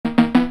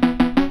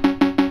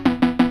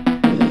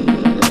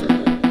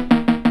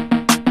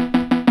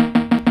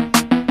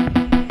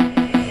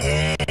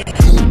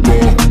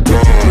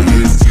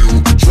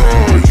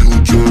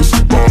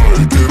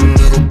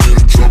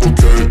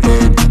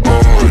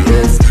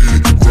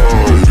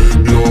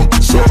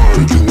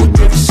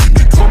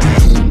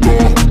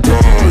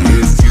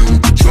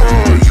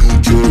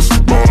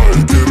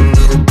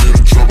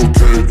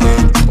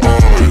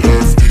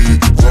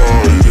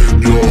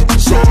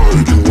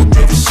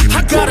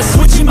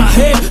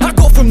head, I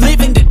go from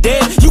living to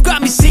dead. You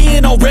got me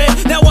seeing all red,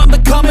 now I'm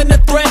becoming a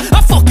threat.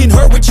 I fucking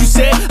heard what you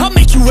said, I'll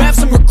make you have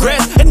some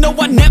regrets. And no,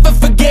 I never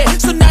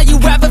forget, so now you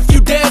have a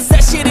few debts.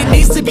 That shit, it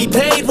needs to be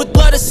paid with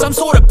blood or some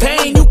sort of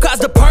pain. You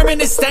caused a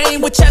permanent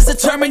stain, which has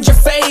determined your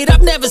fate.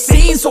 I've never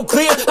seen so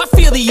clear, I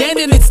feel the end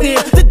and it's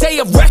near. The day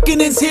of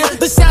reckoning's here,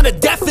 the sound of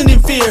deafening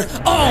fear.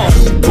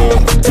 You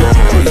gon'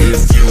 die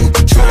if you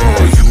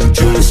try, you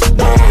just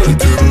might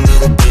get a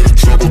little bit of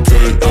trouble,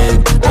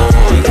 K-N-I-F-E,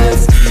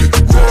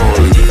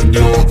 right in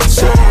your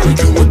side,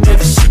 you would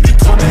never see me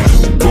coming.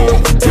 You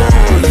gon'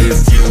 die if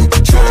you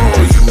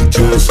try, you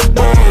just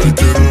might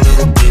get a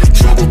little bit of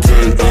trouble,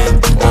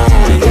 K-N-I-F-E,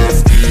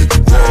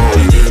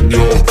 right in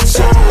your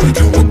side,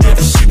 you would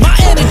never see me coming. My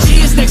energy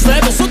is next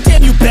level, so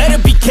damn you better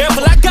be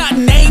careful. I got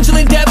an angel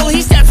and devil,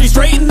 he stabs me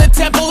straight in the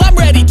temple. I'm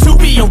ready to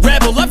be a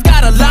rebel, I've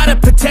got a lot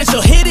of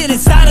potential hidden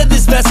inside of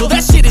this vessel.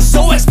 That shit is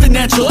so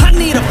exponential, I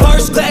need a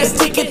first class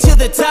ticket to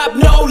the top,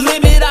 no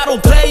limit. I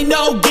don't play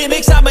no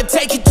gimmicks, I'ma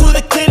take you to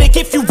the clinic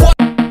if you want.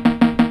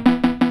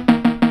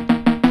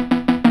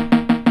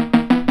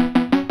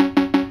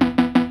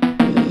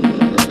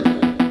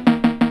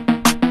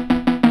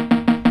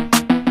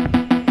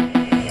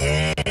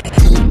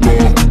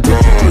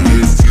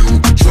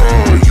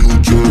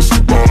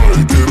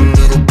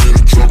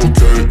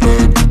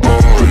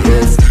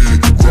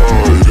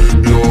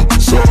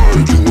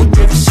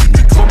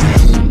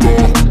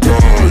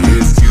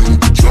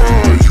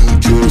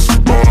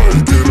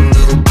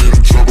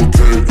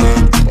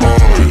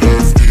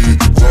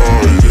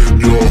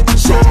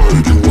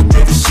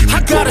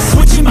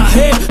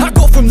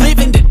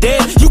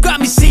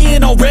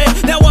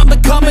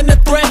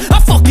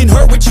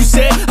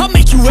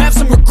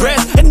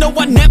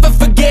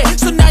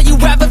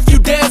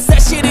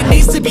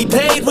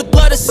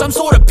 Some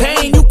sort of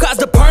pain, you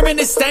caused a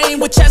permanent stain,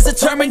 which has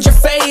determined your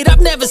fate. I've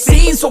never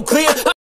seen so clear.